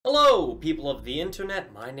Hello, people of the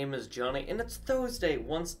internet, my name is Johnny, and it's Thursday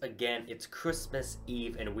once again. It's Christmas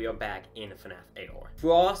Eve, and we are back in FNAF AR.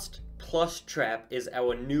 Frost PLUSHTRAP is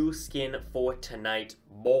our new skin for tonight,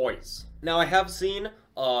 boys. Now, I have seen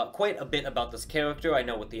quite a bit about this character. I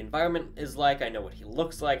know what the environment is like, I know what he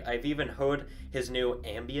looks like. I've even heard his new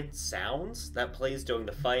ambient sounds that plays during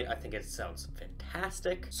the fight. I think it sounds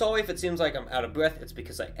fantastic. Sorry if it seems like I'm out of breath, it's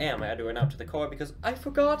because I am. I had to run out to the car because I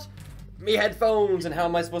forgot me headphones, and how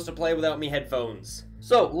am I supposed to play without me headphones?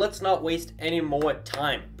 So, let's not waste any more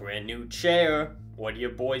time. Brand new chair. What do you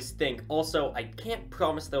boys think? Also, I can't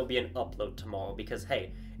promise there'll be an upload tomorrow because,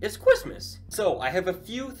 hey, it's Christmas. So, I have a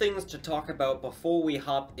few things to talk about before we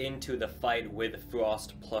hop into the fight with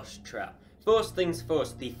Frost PLUSHTRAP. First things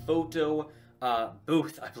first, the photo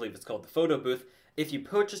booth, I believe it's called the photo booth. If you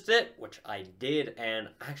purchased it, which I did, and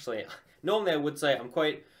actually, normally I would say I'm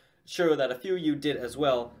quite sure that a few of you did as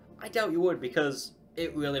well, I doubt you would because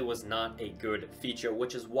it really was not a good feature,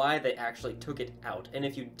 which is why they actually took it out. And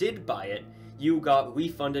if you did buy it, you got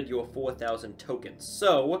refunded your 4,000 tokens.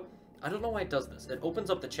 So, I don't know why it does this. It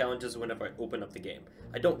opens up the challenges whenever I open up the game.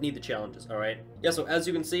 I don't need the challenges, alright? Yeah, so as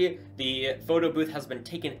you can see, the photo booth has been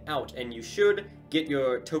taken out, and you should get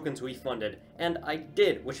your tokens refunded. And I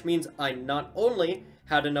did, which means I not only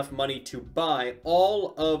had enough money to buy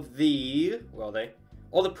all of the... where are they?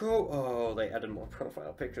 Oh, they added more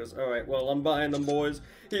profile pictures. Alright, well, I'm buying them, boys.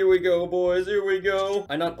 Here we go, boys, here we go.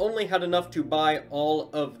 I not only had enough to buy all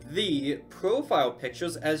of the profile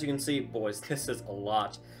pictures, as you can see, boys, this is a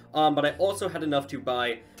lot. But I also had enough to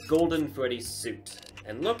buy Golden Freddy's suit.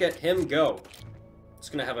 And look at him go.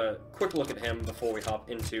 Just gonna have a quick look at him before we hop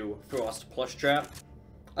into Frost PLUSHTRAP.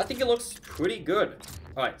 I think it looks pretty good.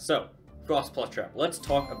 Alright, so, Frost PLUSHTRAP. Let's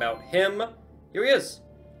talk about him. Here he is.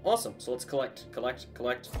 Awesome, so let's collect.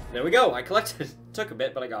 There we go, I collected. Took a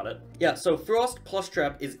bit, but I got it. Yeah, so Frost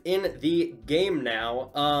PLUSHTRAP is in the game now,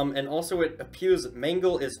 and also it appears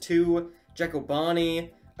Mangle is too, Jacobani.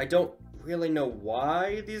 I don't really know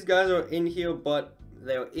why these guys are in here, but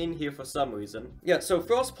they're in here for some reason. Yeah, so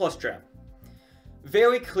Frost PLUSHTRAP.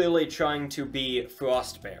 Very clearly trying to be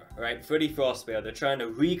Frostbear, right? Freddy Frostbear. They're trying to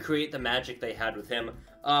recreate the magic they had with him.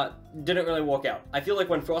 Didn't really work out. I feel like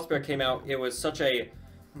when Frostbear came out, it was such a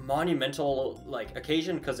monumental, like,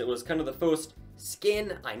 occasion, because it was kind of the first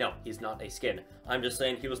skin. I know, he's not a skin. I'm just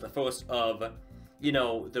saying he was the first of, you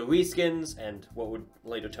know, the reskins and what would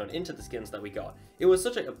later turn into the skins that we got. It was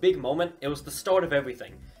such a big moment. It was the start of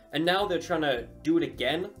everything. And now they're trying to do it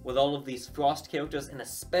again with all of these Frost characters, and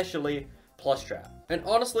especially PLUSHTRAP. And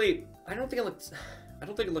honestly, I don't think it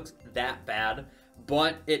looks that bad,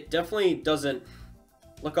 but it definitely doesn't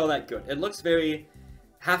look all that good. It looks very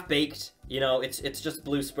half-baked, you know, it's just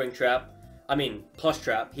blue Springtrap. I mean,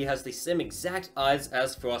 PLUSHTRAP. He has the same exact eyes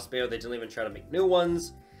as Frostbear. They didn't even try to make new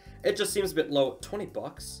ones. It just seems a bit low. 20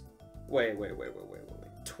 bucks? Wait.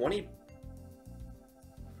 20?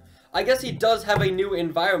 I guess he does have a new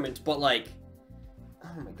environment, but like...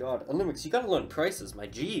 oh my god. Olympics, you gotta learn prices, my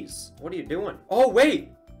G's. What are you doing? Oh, wait!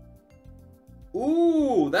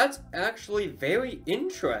 Ooh, that's actually very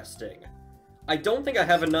interesting. I don't think I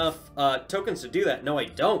have enough tokens to do that. No, I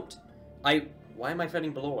don't. Why am I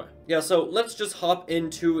fighting below? Yeah, so let's just hop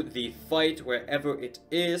into the fight wherever it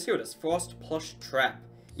is. Here it is, Frost PLUSHTRAP.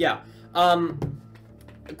 Yeah,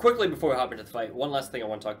 quickly before we hop into the fight, one last thing I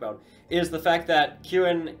want to talk about is the fact that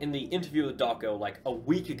Kieran, in the interview with Dawko, like a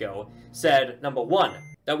week ago, said, number one,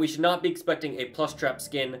 that we should not be expecting a PLUSHTRAP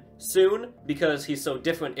skin soon, because he's so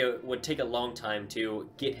different, it would take a long time to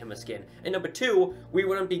get him a skin. And number two, we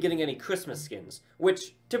wouldn't be getting any Christmas skins,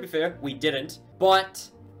 which, to be fair, we didn't, but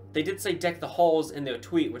they did say deck the halls in their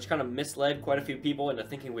tweet, which kind of misled quite a few people into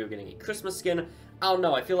thinking we were getting a Christmas skin. I don't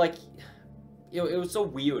know, I feel like, you know, it was so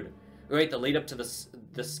weird, right, the lead up to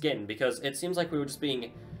the skin, because it seems like we were just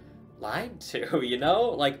being lied to, you know?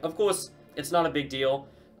 Like, of course, it's not a big deal.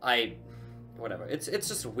 Whatever. It's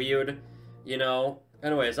just weird, you know?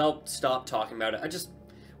 Anyways, I'll stop talking about it. I just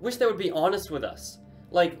wish they would be honest with us.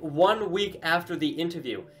 Like, 1 week after the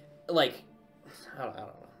interview. Like, I don't know.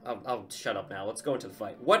 I'll shut up now. Let's go into the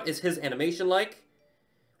fight. What is his animation like?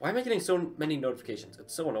 Why am I getting so many notifications?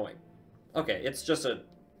 It's so annoying. Okay, it's just a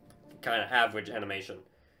kind of average animation.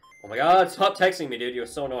 Oh my god, stop texting me, dude. You're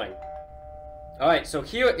so annoying. Alright, so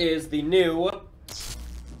here is the new...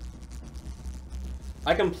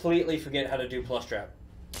 I completely forget how to do PLUSHTRAP.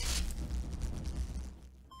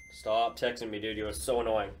 Stop texting me, dude. You are so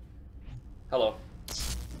annoying. Hello.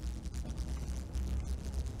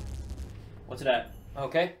 What's it at?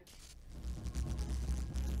 Okay.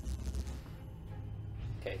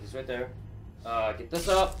 Okay, he's right there. Get this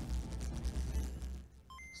up.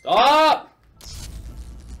 Stop!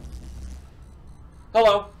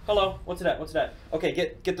 Hello, hello, what's that, what's that? Okay,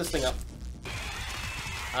 get this thing up.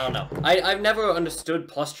 I don't know. I've never understood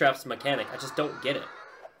PLUSHTRAP's mechanic. I just don't get it.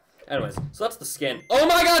 Anyways, so that's the skin. Oh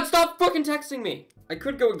my god, stop fucking texting me! I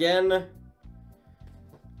could go again.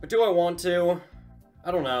 But do I want to?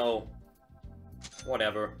 I don't know.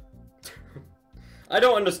 Whatever. I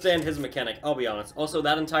don't understand his mechanic, I'll be honest. Also,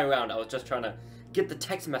 that entire round, I was just trying to get the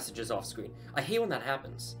text messages off screen. I hate when that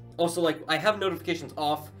happens. Also, like, I have notifications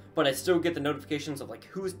off, but I still get the notifications of, like,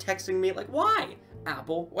 who's texting me. Like, why?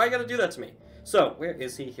 Apple, why you gotta do that to me? So, where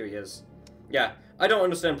is he? Here he is. Yeah, I don't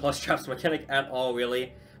understand PLUSHTRAP's mechanic at all,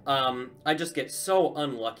 really. I just get so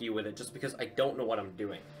unlucky with it just because I don't know what I'm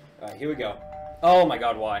doing. Alright, here we go. Oh my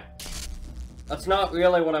god, why? That's not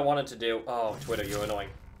really what I wanted to do. Oh, Twitter, you're annoying.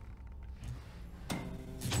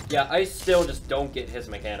 Yeah, I still just don't get his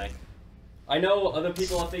mechanic. I know other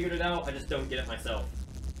people have figured it out, I just don't get it myself.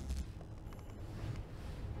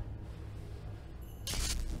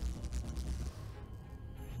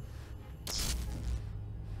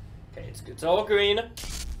 Okay, it's all green.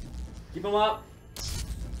 Keep them up.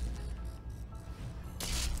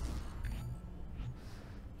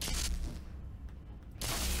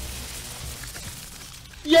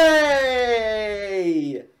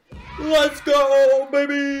 Yay! Let's go,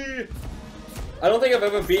 baby! I don't think I've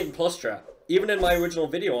ever beaten PLUSHTRAP. Even in my original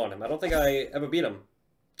video on him, I don't think I ever beat him.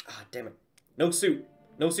 Ah, damn it. No suit.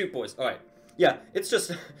 No suit, boys. Alright. Yeah, it's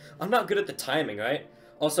just, I'm not good at the timing, right?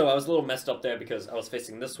 Also, I was a little messed up there because I was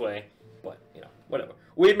facing this way. But, you know, whatever.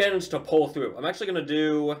 We managed to pull through. I'm actually gonna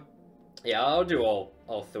do... Yeah, I'll do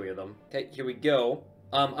all three of them. Okay, here we go.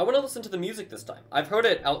 I want to listen to the music this time. I've heard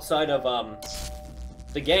it outside of,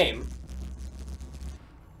 the game,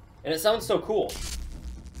 and it sounds so cool.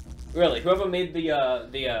 Really, whoever made the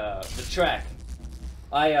track,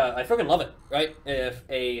 I freaking love it, right? If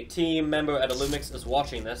a team member at Illumix is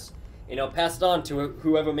watching this, you know, pass it on to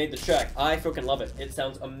whoever made the track. I freaking love it. It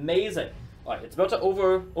sounds amazing. All right, it's about to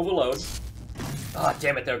overload. Ah,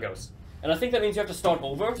 damn it, there it goes. And I think that means you have to start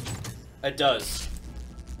over. It does.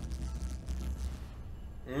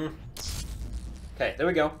 Okay, there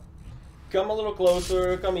we go. Come a little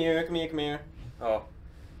closer. Come here, come here, come here. Oh.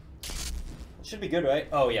 It should be good, right?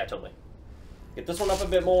 Oh, yeah, totally. Get this one up a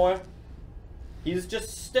bit more. He's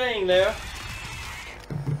just staying there.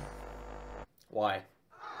 Why?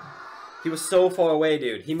 He was so far away,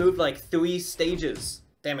 dude. He moved like 3 stages.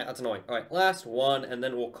 Damn it, that's annoying. Alright, last one, and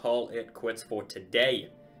then we'll call it quits for today.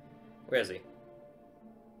 Where is he?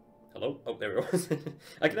 Hello? Oh, there he was.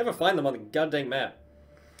 I can never find them on the goddamn map.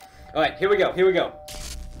 Alright, here we go, here we go.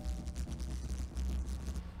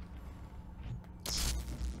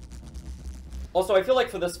 Also, I feel like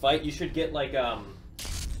for this fight, you should get, like,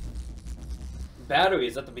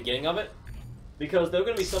 batteries at the beginning of it. Because there are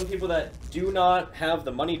going to be some people that do not have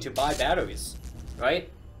the money to buy batteries, right?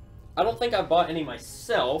 I don't think I bought any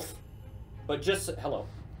myself, but just... Hello.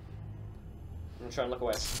 I'm trying to look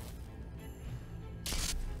away.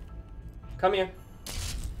 Come here.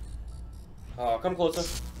 Oh, come closer.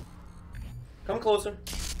 Come closer.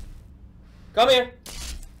 Come here.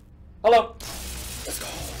 Hello. Let's go.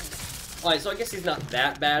 Alright, so I guess he's not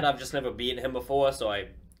that bad. I've just never beaten him before, so I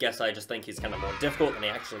guess I just think he's kind of more difficult than he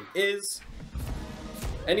actually is.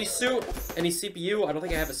 Any suit? Any CPU? I don't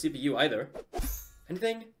think I have a CPU either.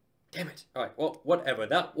 Anything? Damn it. Alright, well, whatever.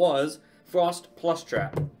 That was Frost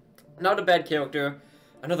PLUSHTRAP. Not a bad character.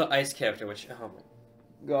 Another ice character, which, oh my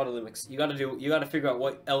god, Illumix. You gotta figure out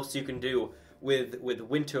what else you can do with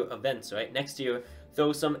winter events, right? Next year,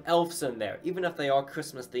 throw some elves in there. Even if they are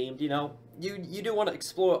Christmas themed, you know, you do want to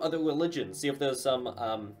explore other religions. See if there's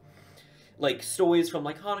some, like, stories from,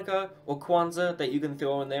 like, Hanukkah or Kwanzaa that you can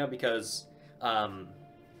throw in there, because,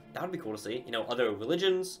 that would be cool to see. You know, other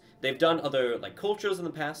religions. They've done other, like, cultures in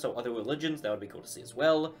the past, so other religions, that would be cool to see as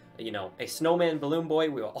well. You know, a snowman balloon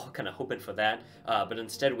boy, we were all kind of hoping for that. But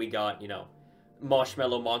instead we got, you know,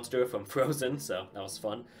 Marshmallow Monster from Frozen, so that was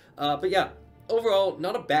fun. But yeah, overall,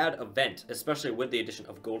 not a bad event, especially with the addition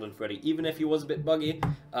of Golden Freddy. Even if he was a bit buggy,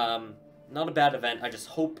 not a bad event. I just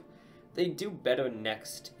hope they do better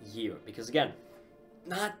next year, because again,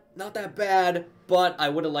 not that bad, but I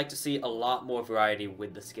would have liked to see a lot more variety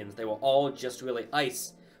with the skins. They were all just really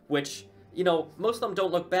ice, which, you know, most of them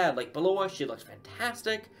don't look bad. Like Baloa, she looks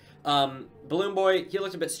fantastic. Balloon Boy, he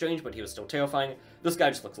looked a bit strange, but he was still terrifying. This guy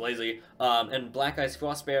just looks lazy. And Black Ice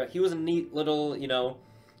Frost Bear, he was a neat little, you know,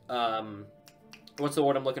 what's the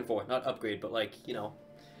word I'm looking for? Not upgrade, but like, you know,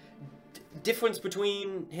 difference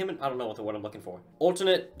between him and, I don't know what the word I'm looking for.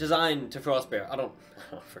 Alternate design to Frostbear. I don't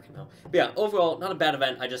freaking know. But yeah, overall, not a bad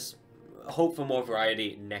event. I just hope for more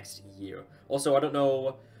variety next year. Also, I don't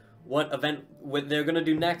know what event they're gonna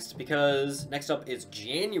do next, because next up is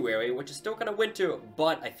January, which is still kind of winter,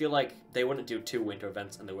 but I feel like they wouldn't do 2 winter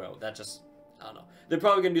events in a row. That just, I don't know. They're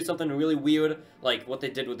probably gonna do something really weird, like what they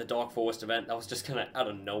did with the Dark Forest event. That was just kind of out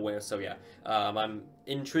of nowhere, so yeah. I'm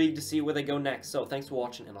intrigued to see where they go next. So thanks for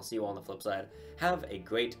watching, and I'll see you all on the flip side. Have a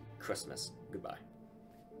great Christmas. Goodbye.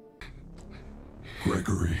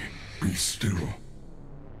 Gregory, be still.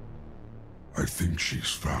 I think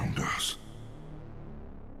she's found us.